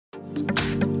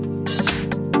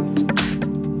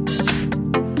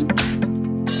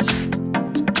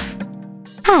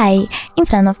Hi! In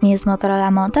front of me is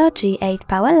Motorola Moto G8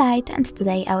 Power Lite, and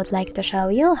today I would like to show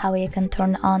you how you can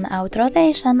turn on auto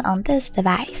rotation on this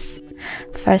device.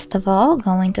 First of all,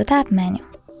 go into Tab menu.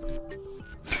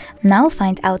 Now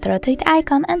find Auto Rotate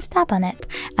icon and tap on it.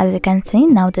 As you can see,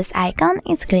 now this icon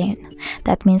is green.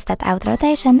 That means that auto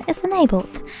rotation is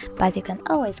enabled. But you can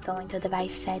always go into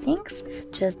device settings,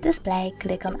 choose display,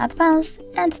 click on advanced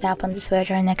and tap on the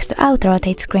switcher next to auto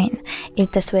rotate screen.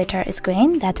 If the switcher is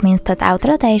green, that means that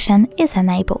auto rotation is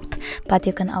enabled. But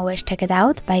you can always check it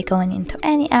out by going into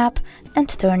any app and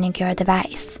turning your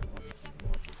device.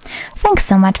 Thanks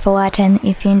so much for watching.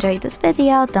 If you enjoyed this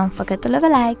video, don't forget to leave a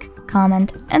like,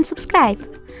 comment and subscribe.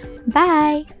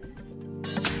 Bye!